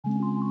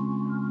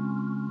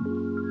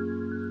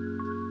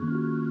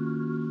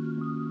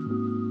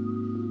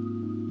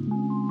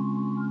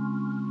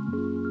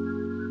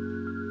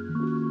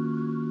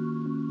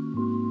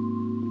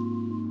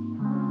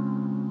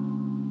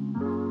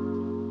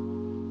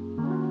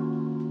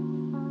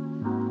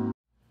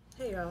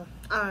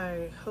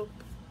I hope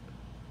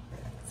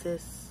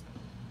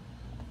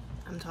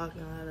I'm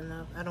talking loud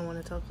enough. I don't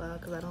want to talk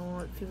loud because I don't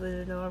want people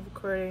to know I'm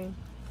recording,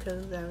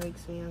 because that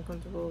makes me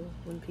uncomfortable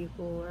when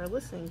people are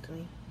listening to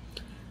me.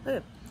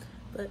 Okay,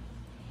 but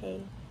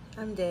hey,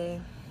 I'm Day,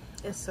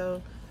 and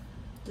so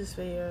this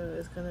video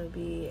is gonna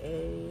be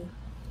a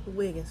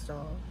wig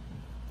install.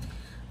 I'm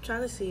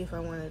trying to see if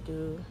I want to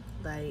do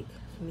like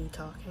me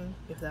talking,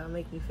 if that'll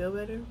make me feel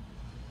better,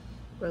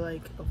 or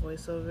like a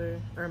voiceover,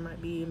 or it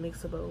might be a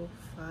mix of both.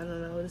 I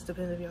don't know, it just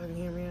depends if y'all can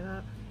hear me or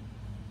not.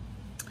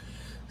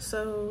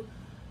 So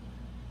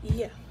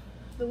yeah,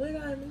 the wig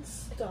I'm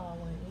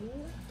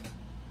installing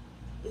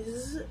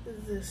is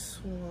this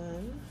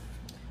one.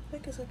 I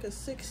think it's like a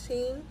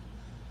 16,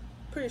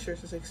 pretty sure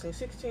it's a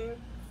 16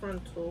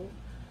 frontal.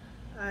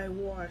 I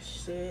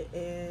washed it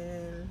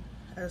and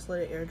I just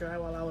let it air dry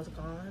while I was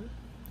gone.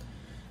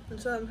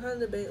 And so I'm trying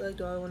to debate, like,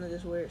 do I want to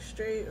just wear it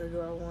straight, or do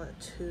I want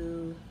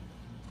to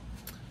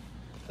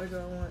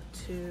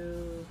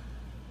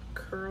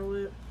curl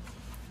it?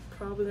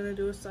 Probably gonna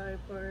do a side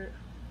part.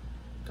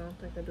 Don't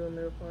think I do a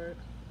middle part.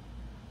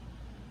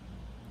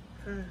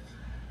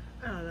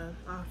 I don't know,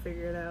 I'll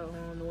figure it out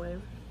along the way.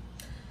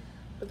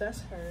 But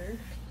that's her.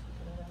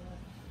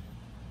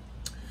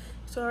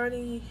 So I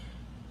already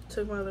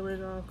took my other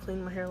wig off,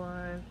 cleaned my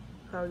hairline.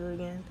 I'll do it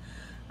again.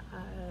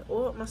 I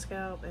oiled my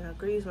scalp and I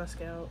greased my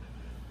scalp.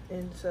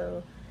 And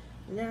so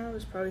now I'm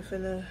just probably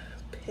finna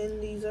pin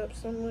these up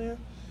somewhere.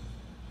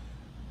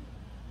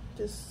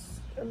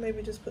 Or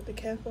maybe just put the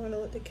cap on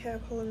and let the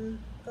cap hold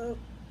up.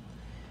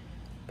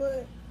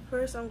 But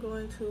first I'm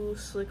going to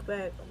slick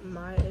back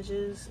my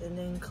edges and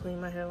then clean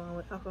my hairline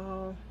with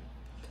alcohol.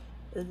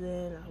 And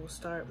then I will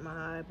start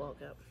my ball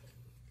cap.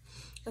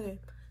 Okay,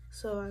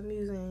 so I'm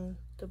using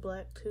the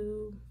black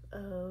tube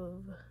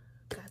of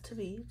Got To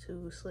Be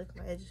to slick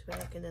my edges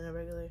back, and then a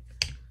regular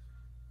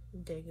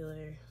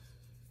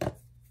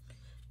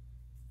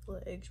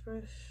little edge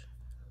brush.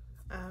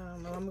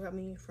 My mom got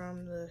me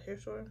from the hair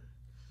store.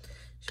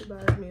 She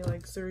buys me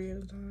like 3 at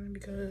a time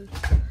because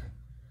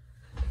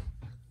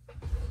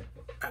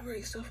I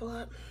break stuff a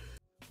lot.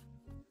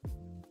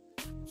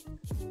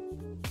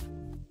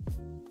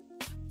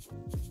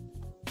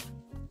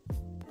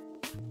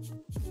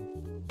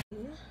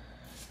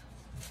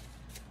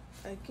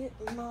 I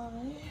get my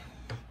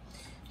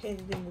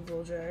hand in the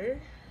blow dryer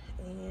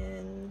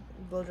and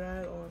blow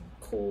dry it on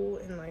cool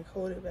and like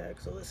hold it back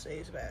so it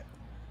stays back.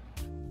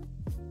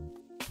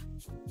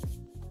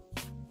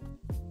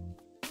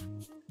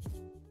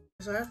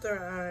 So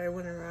after I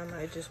went around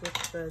my edges with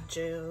the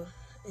gel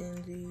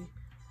in the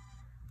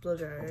blow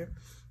dryer,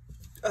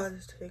 I'll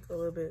just take a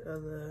little bit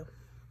of the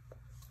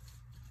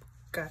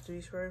Got To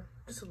Be spray,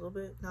 just a little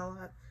bit, not a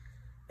lot,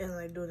 and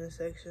like do it in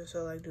sections.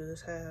 So like do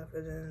this half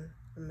and then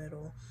the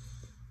middle,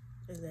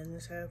 and then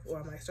this half,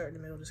 or I might start in the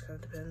middle, just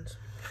kind of depends.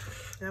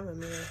 And I'm a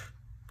mirror.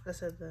 I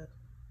said that,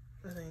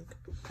 I think.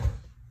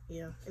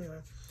 Yeah,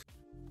 anyway.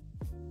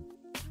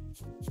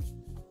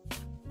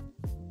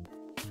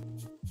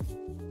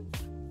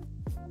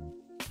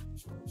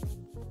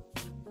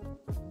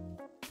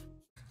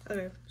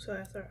 Okay, so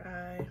after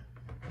I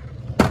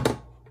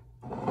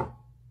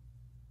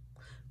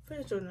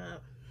finish doing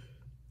that,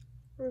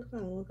 we're just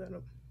gonna look at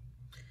them.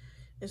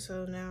 And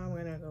so now I'm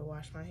gonna go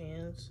wash my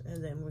hands,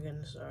 and then we're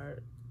gonna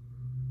start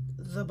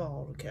the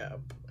ball cap.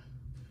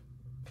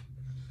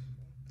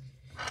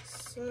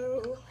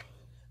 So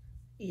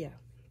yeah,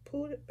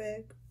 pulled it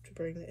back to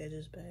bring the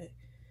edges back,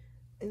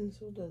 and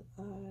so then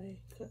I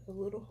cut a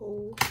little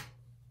hole,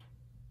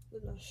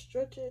 then I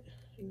stretch it,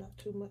 not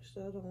too much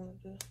so I don't want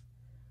it to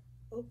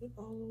open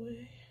all the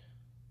way.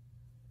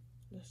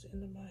 That's the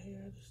end of my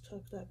hair. I just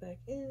tuck that back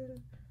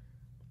in.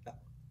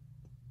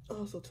 I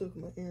also took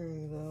my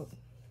earrings out,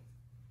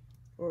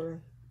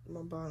 or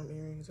my bottom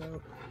earrings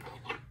out.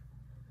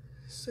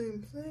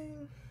 Same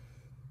thing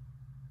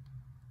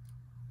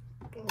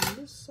on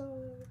this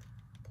side.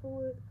 Pull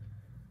it.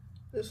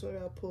 This way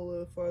I pull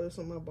it farther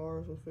so my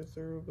bars will fit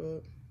through,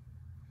 but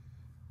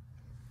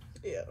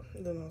yeah.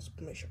 And then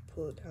I'll make sure I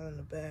pull it down in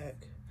the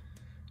back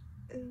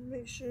and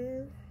make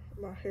sure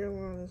my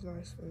hairline is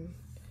nice and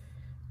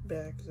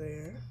back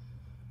there.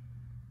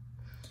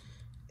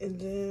 And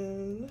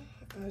then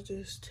I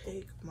just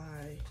take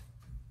my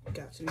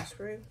Got To Be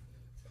spray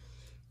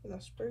and I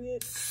spray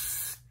it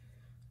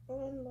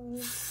on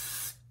my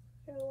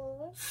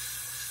hairline,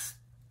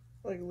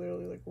 like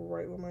literally like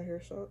right where my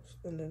hair stops,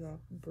 and then I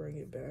bring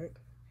it back,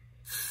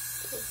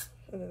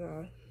 and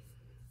then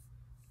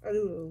I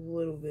do it a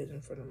little bit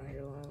in front of my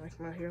hairline, like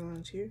my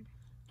hairline's here,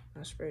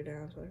 I spray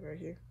down to like right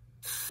here.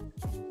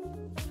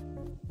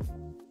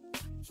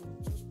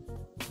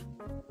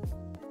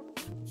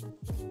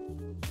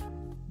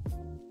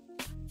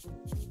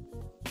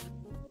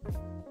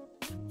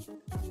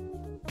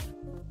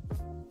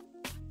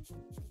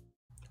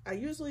 I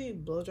usually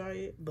blow dry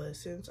it, but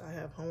since I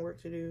have homework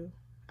to do,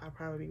 I'll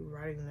probably be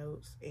writing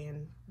notes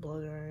and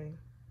blow drying,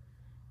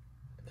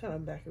 kind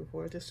of back and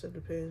forth. This stuff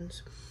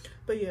depends.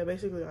 But yeah,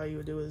 basically all you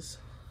would do is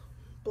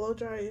blow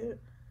dry it,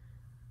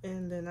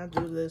 and then I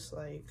do this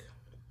like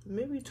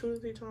maybe 2 or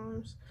 3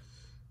 times,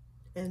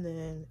 and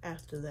then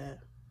after that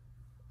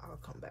I'll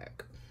come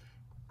back.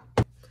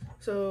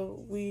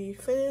 So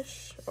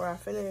I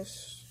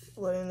finished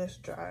letting this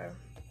dry.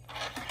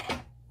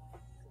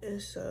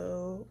 And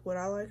so what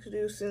I like to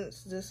do,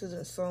 since this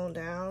isn't sewn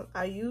down,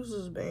 I use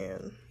this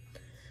band.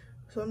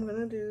 So what I'm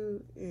gonna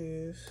do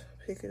is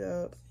pick it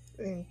up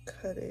and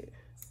cut it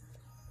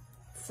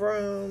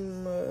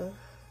from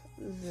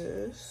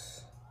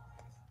this.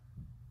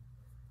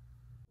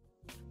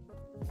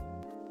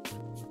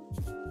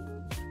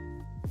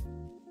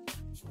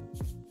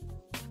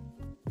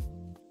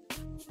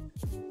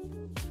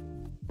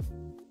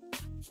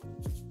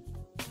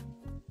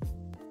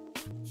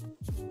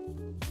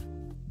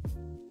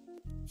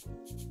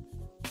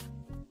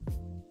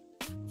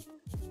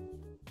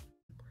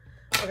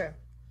 Okay,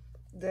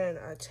 then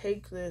I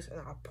take this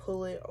and I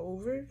pull it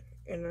over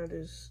and I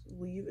just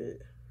leave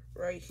it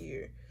right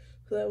here.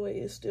 So that way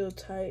it's still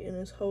tight and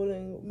it's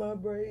holding my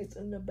braids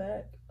in the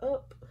back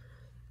up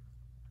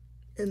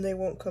and they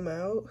won't come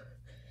out.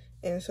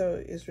 And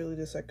so it's really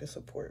just like a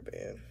support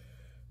band.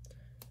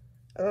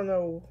 I don't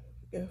know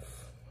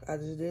if I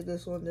just did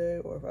this one day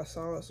or if I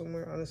saw it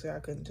somewhere. Honestly, I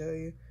couldn't tell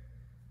you.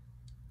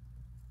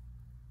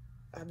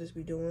 I just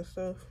be doing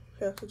stuff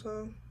half the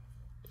time.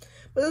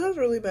 But it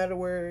doesn't really matter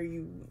where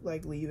you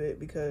like leave it,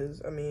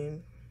 because I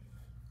mean,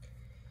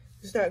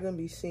 it's not gonna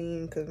be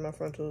seen because my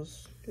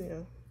frontal's, you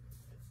know,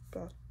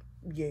 about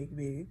yay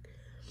big.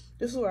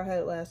 This is where I had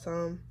it last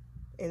time,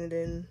 and it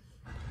didn't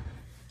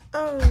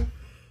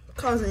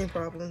cause any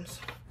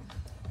problems.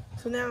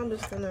 So now I'm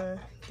just gonna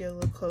get a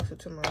little closer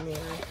to my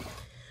mirror.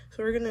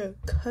 So we're gonna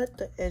cut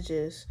the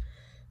edges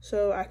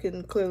so I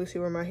can clearly see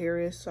where my hair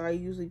is. So I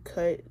usually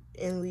cut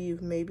and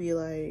leave maybe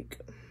like,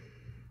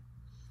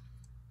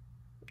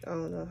 I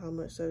don't know how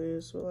much that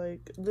is, but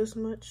like this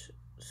much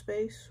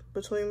space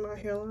between my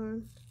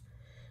hairline.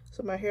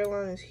 So my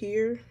hairline is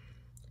here,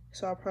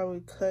 so I'll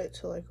probably cut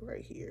to like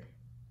right here.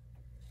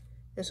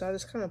 And so I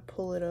just kind of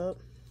pull it up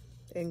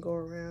and go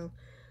around.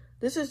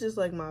 This is just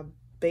like my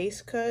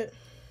base cut,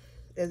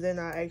 and then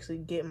I actually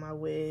get my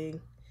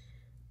wig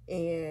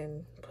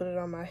and put it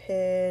on my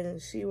head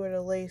and see where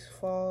the lace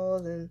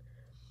falls and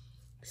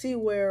see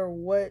where I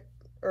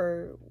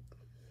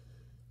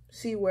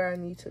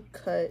need to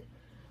cut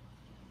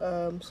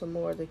some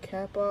more of the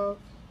cap off,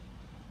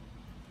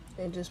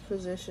 and just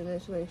position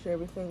it to make sure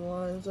everything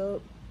lines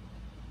up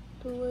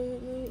the way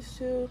it needs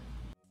to.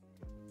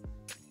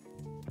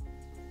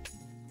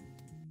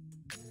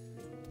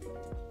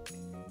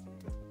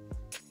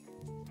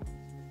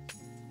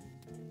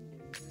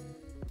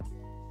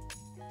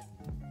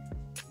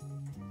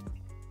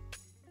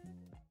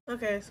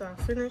 Okay, so I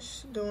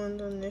finished doing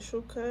the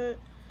initial cut.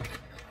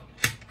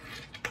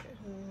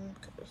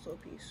 Cut this little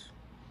piece.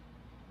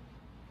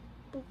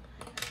 Boop.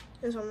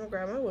 And so I'm gonna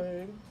grab my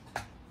wig.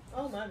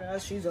 Oh my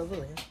gosh, she's over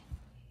there.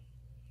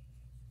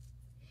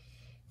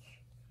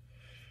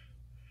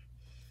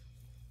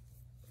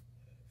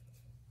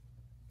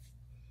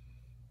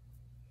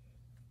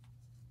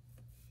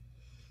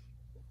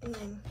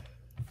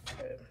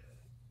 Okay.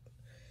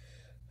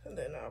 And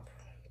then I'll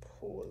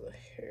pull the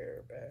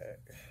hair back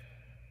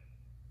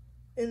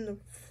in the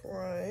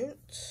front.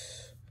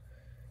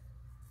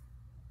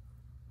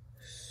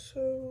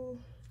 So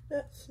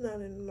that's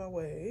not in my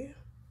way.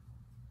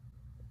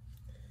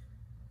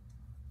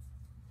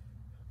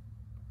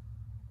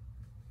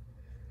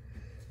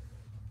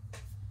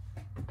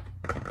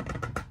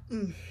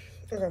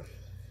 Okay.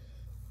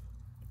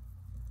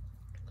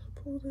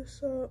 Pull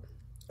this up.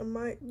 I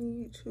might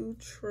need to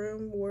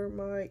trim where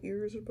my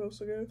ears are supposed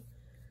to go.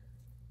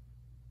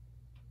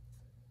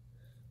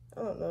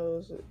 I don't know,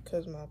 is it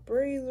because my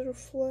braids are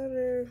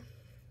flatter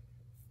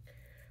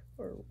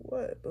or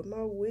what? But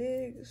my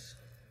wigs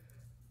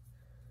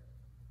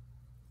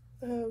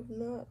have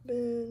not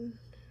been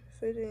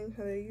fitting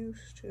how they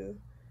used to.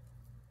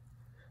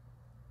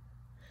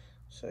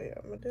 So yeah,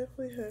 I'm gonna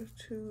definitely have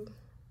to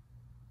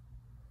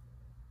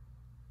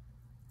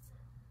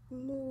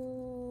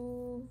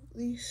move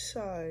these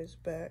sides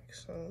back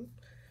some,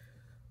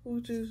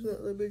 which is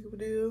not that big of a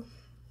deal.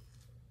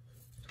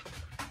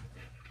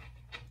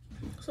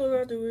 So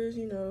what I do is,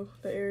 you know,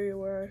 the area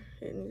where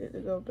it needed to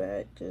go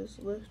back, just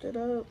lift it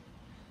up.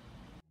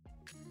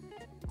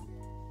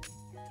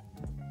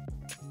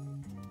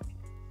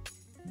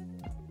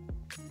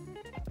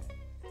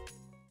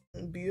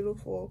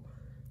 Beautiful.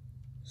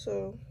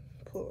 So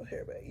pull my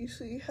hair back. You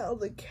see how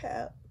the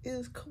cap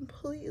is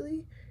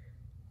completely,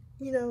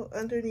 you know,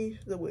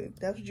 underneath the wig.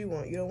 That's what you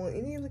want. You don't want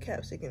any of the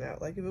cap sticking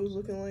out. Like if it was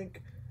looking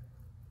like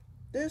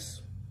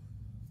this,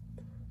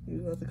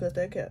 you have to cut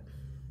that cap.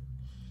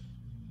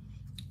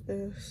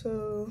 And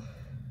so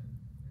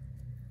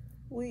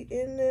we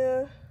in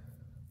there.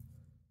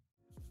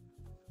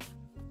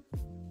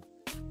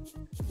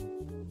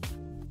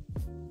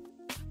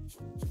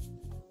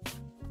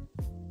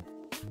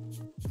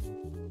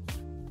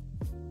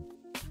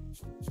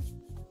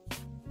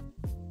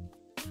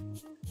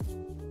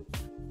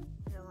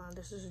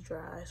 This is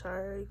dry, so I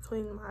already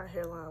cleaned my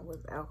hairline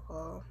with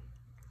alcohol.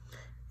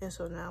 And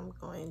so now I'm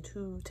going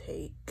to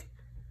take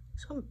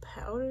some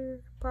powder,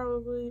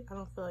 probably. I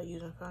don't feel like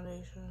using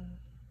foundation,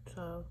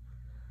 so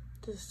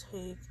just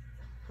take,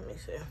 let me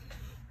see.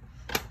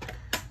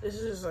 This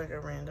is just like a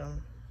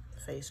random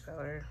face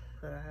powder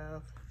that I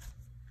have.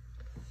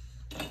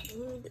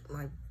 Let me get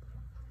my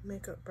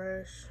makeup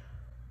brush,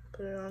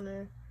 put it on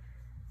there,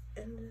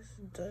 and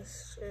just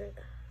dust it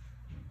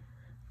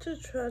to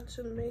try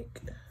to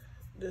make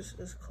this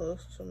as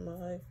close to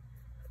my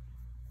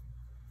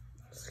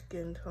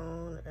skin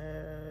tone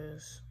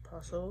as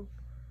possible.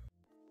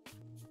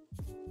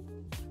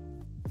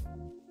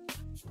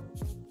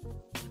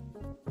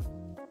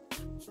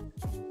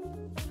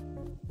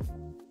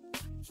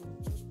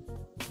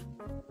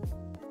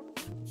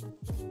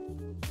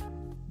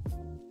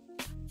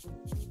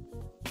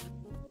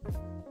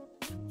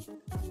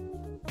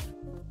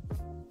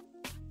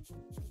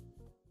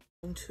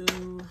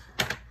 To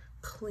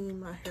clean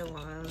my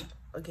hairline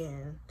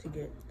again to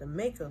get the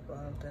makeup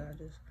off that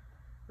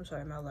I'm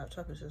sorry, my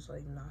laptop is just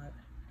like not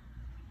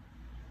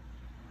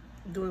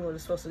doing what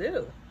it's supposed to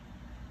do.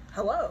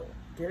 Hello,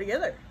 get it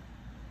together.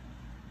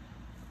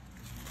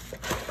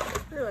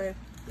 Anyway,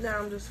 now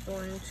I'm just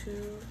going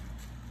to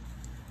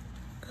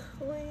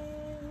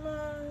clean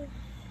my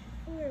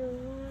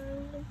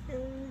hairline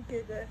and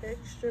get that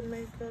extra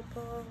makeup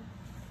off.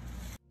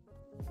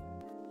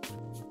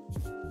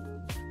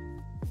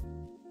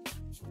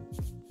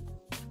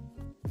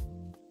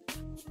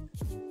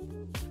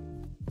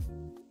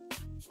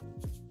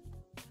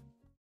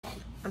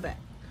 I'm back.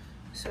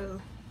 So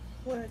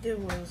what I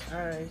did was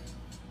I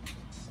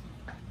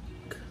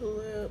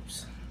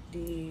clipped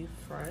the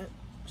front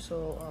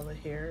so all the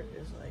hair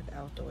is like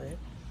out the way,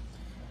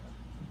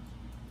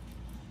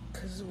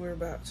 because we're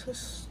about to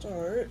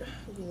start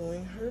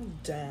gluing her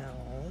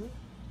down.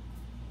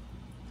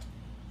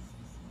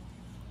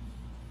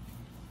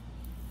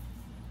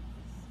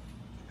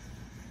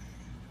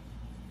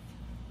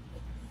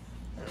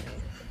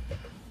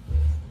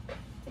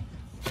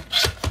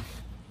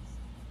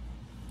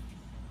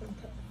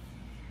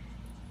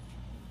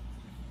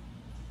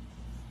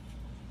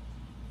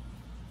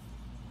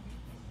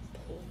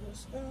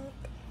 Up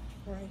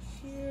right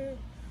here.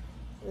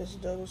 This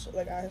double,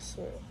 like I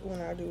swear, when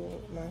I do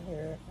my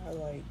hair, I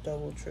like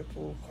double,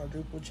 triple,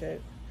 quadruple check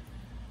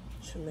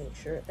to make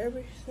sure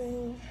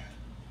everything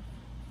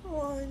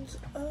lines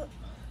up.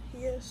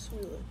 Yes,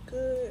 we look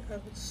good. I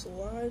would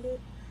slide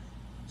it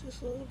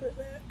just a little bit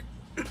back.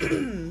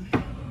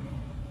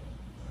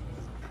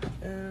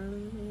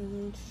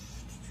 And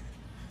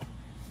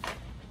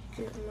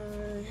get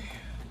my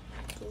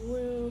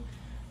glue.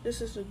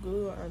 This is the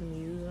glue I'm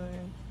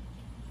using.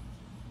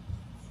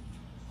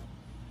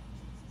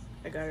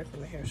 I got it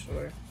from a hair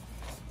store.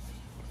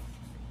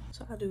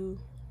 So I do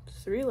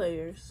 3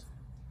 layers,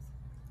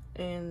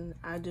 and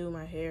I do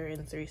my hair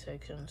in 3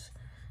 sections.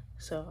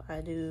 So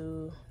I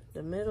do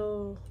the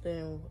middle,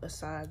 then a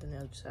side, then the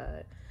other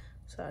side.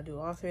 So I do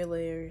all 3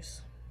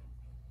 layers,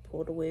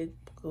 pull the wig,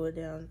 glue it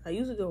down. I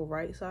usually go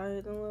right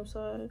side and left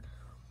side.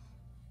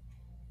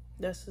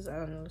 That's just, I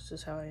don't know, it's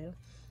just how I am.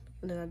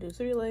 And then I do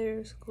 3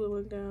 layers, glue the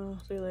wig down,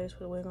 3 layers,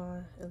 put the wig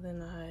on, and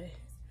then I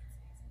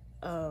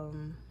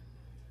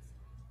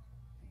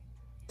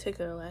take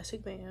an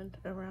elastic band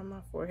around my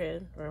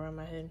forehead or around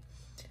my head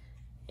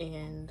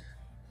and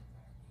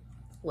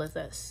let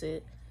that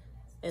sit,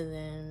 and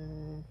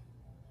then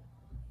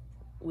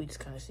we just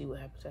kind of see what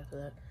happens after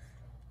that.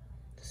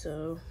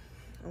 So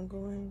I'm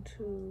going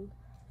to,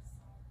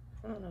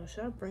 I don't know,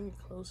 should I bring it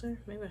closer?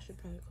 Maybe I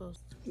should bring it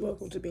closer.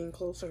 Welcome to being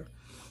closer.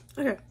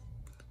 Okay,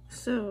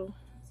 so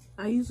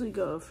I usually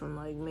go from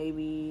like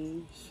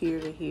maybe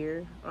here to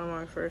here on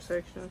my first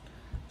section.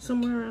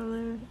 Somewhere around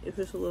there. If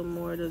it's a little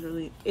more, it doesn't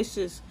really, it's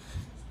just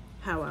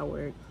how I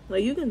work.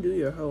 Like, you can do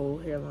your whole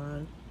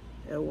hairline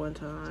at one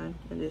time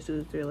and just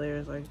do 3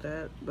 layers like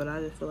that, but I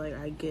just feel like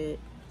I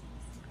get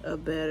a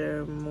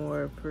better,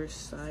 more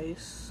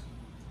precise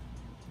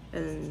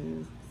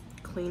and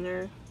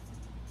cleaner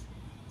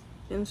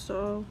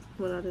install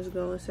when I just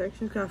go in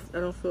sections. I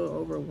don't feel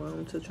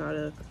overwhelmed to try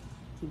to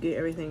get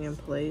everything in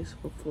place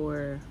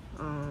before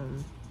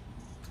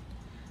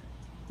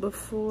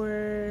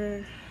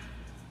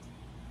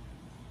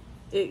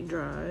it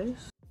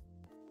dries.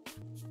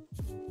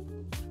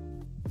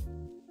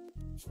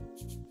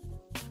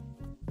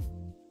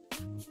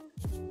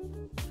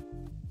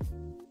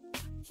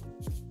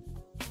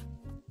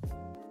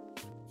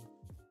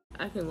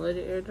 I can let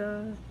it air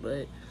dry,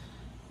 but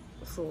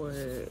for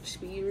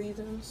speed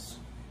reasons,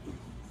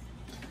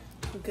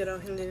 get our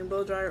hand and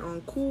blow dryer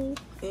on cool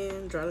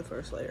and dry the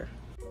first layer.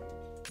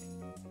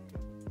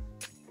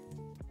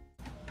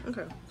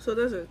 Okay, so it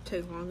doesn't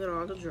take long at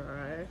all to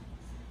dry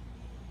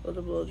with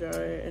the blow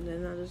dryer, and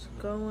then I just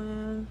go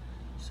in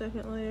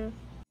second layer.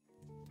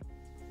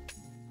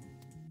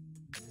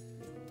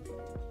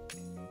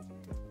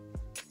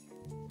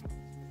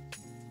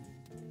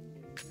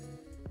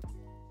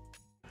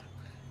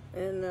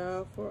 And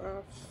now for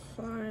our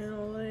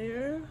final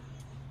layer.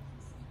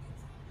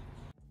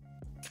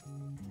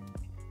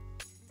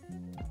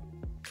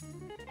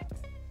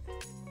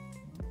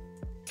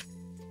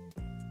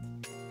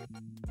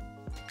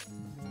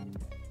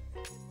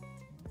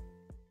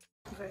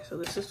 Okay, so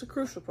this is the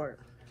crucial part,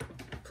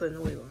 putting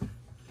the wheel on.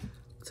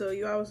 So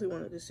you obviously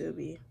want it to still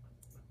be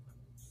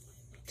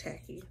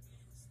tacky.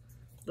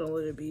 Don't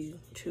let it be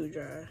too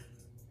dry.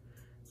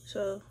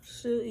 So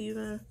still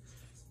even,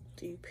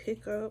 do you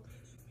pick up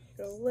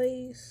your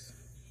lace?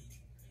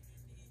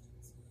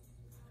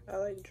 I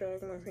like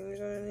dragging my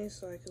fingers underneath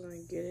so I can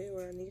like get it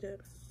where I need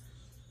it.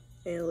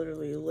 And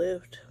literally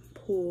lift,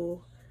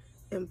 pull,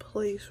 and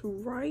place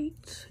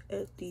right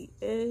at the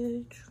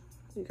edge.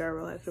 You gotta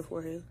relax your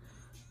forehead.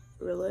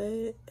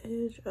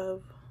 Edge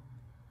of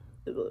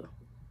the blue.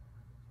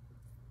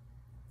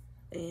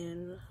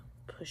 And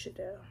push it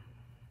down.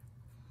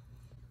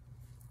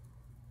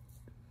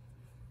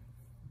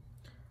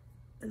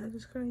 And I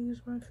just gotta use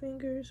my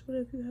fingers, but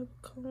if you have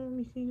a comb,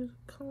 you can use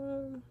a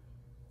comb.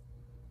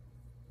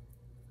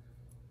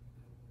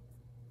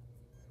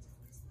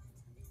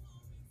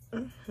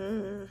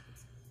 Okay.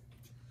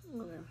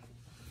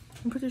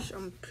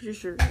 I'm pretty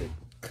sure it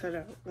cut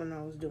out when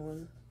I was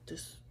doing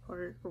this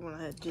part, or when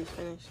I had just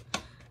finished.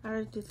 I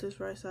already did this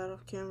right side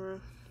off camera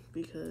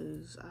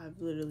because I've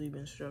literally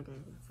been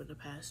struggling for the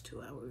past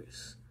 2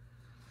 hours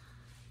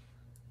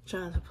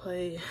trying to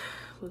play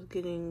with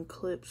getting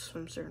clips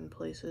from certain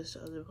places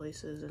to other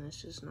places, and it's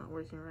just not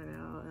working right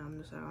now. And I'm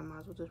just like, I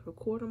might as well just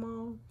record them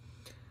all,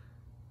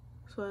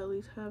 so I at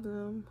least have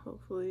them.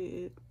 Hopefully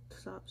it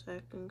stops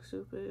acting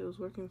stupid. It was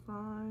working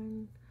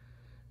fine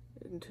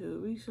until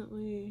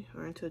recently,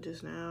 or until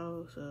just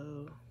now,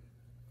 so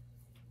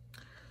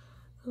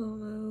I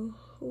don't know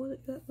what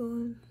it got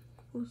going,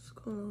 what's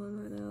going on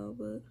right now,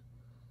 but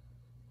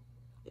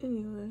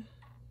anyway,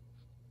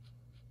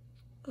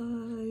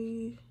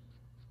 I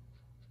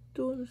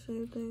doing the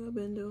same thing I've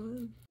been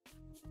doing.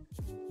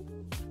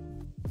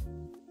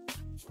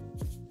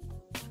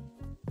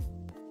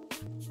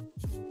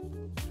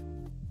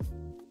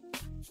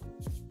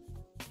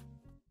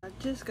 I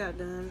just got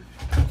done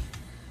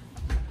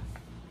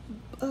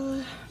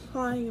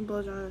applying and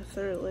blow drying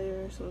the 3rd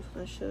layer, so it's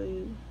gonna show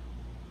you.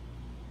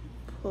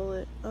 Pull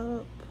it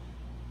up,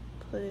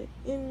 put it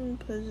in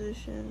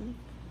position.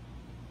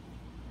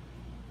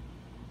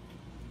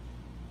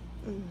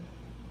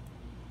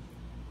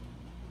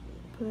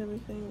 Put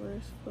everything where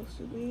it's supposed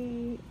to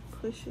be.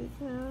 Push it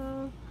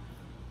down,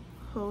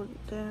 hold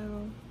it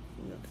down,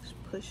 just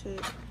push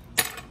it.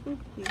 You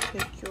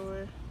pick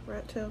your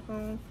rat tail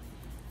comb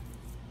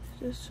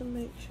just to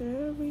make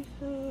sure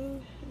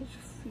everything is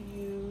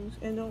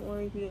fused. And don't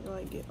worry if you didn't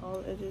like get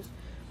all the edges,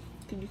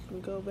 because you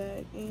can go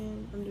back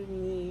in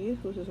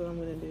underneath, which is what I'm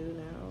gonna do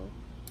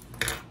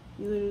now.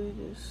 You literally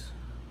just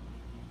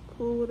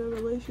pull whatever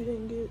lace you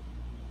didn't get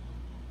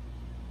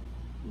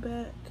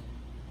back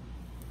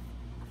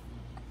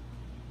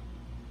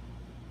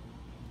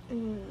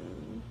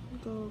and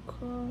go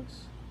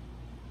across.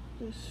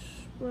 Just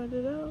spread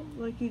it out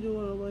like you do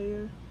on a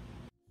layer.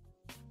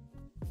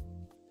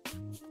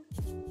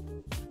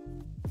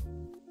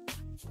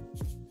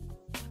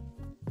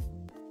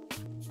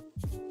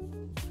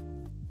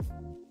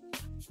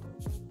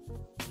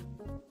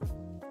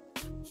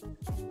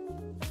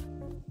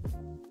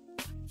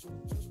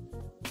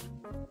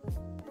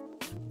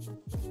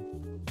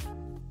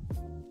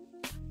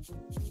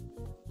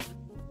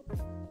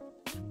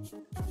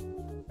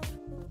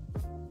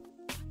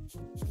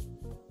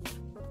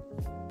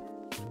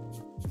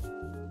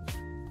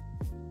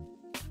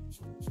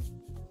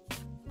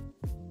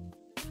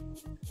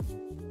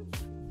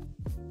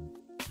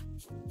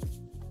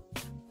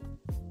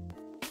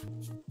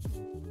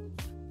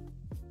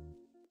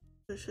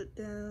 Push it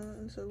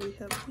down, so we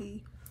have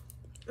the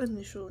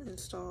initial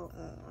install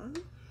on,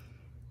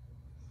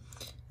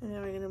 and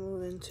now we're gonna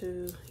move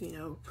into, you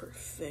know,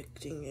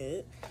 perfecting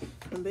it.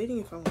 I'm debating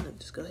if I want to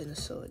just go ahead and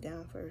sew it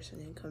down first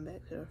and then come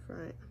back to the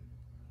front,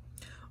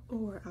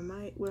 or I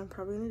might, what I'm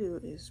probably gonna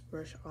do is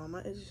brush all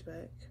my edges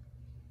back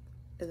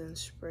and then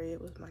spray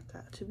it with my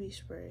got to be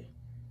spray,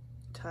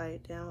 tie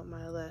it down with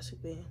my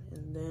elastic band,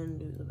 and then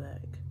do the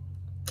back.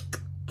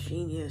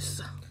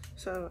 Genius.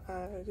 So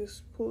I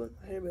just pulled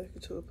my hair back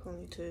into a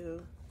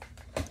ponytail.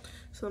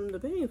 So I'm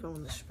debating if I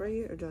want to spray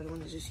it or do I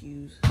want to just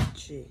use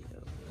gel.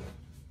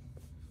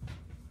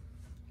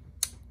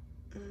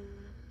 I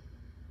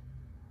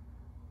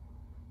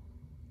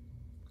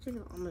think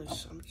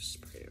I'm just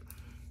spray it.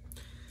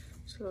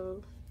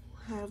 So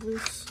I have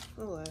this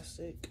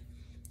elastic.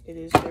 It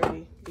is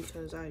dirty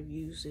because I've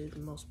used it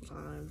multiple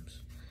times,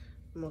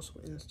 multiple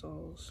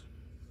installs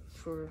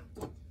for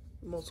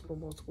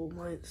multiple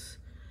months.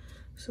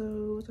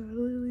 So with that,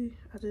 literally,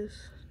 I just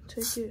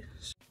take it.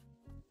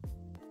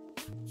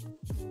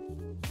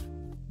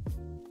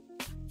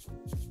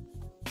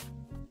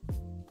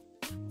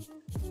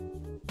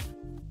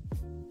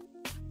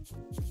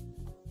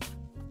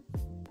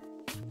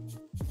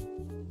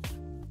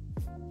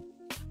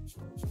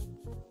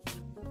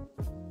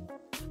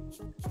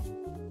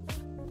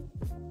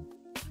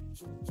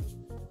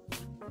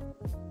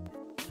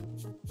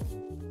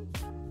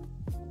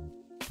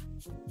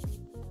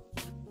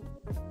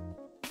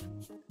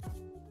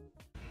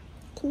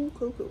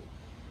 Cool.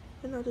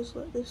 And I just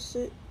let this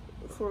sit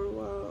for a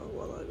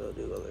while I go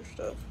do other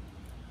stuff.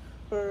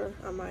 Or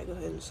I might go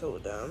ahead and slow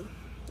it down.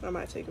 I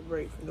might take a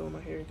break from doing my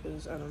hair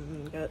because I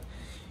done got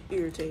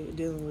irritated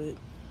dealing with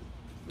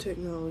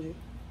technology.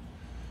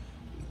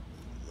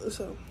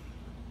 So,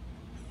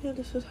 yeah,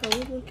 this is how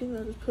we're looking.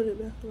 I just put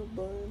it back in the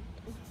bun.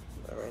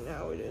 But right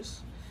now we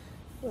just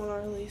want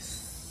to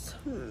release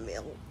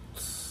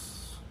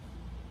melts.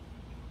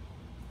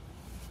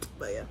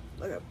 But yeah,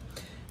 okay.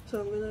 So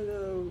I'm gonna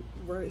go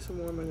write some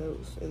more of my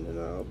notes and then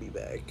I'll be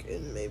back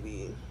in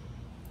maybe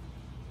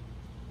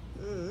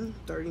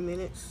 30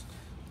 minutes,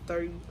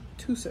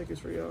 32 seconds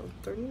for y'all,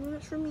 30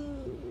 minutes for me,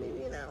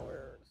 maybe an hour.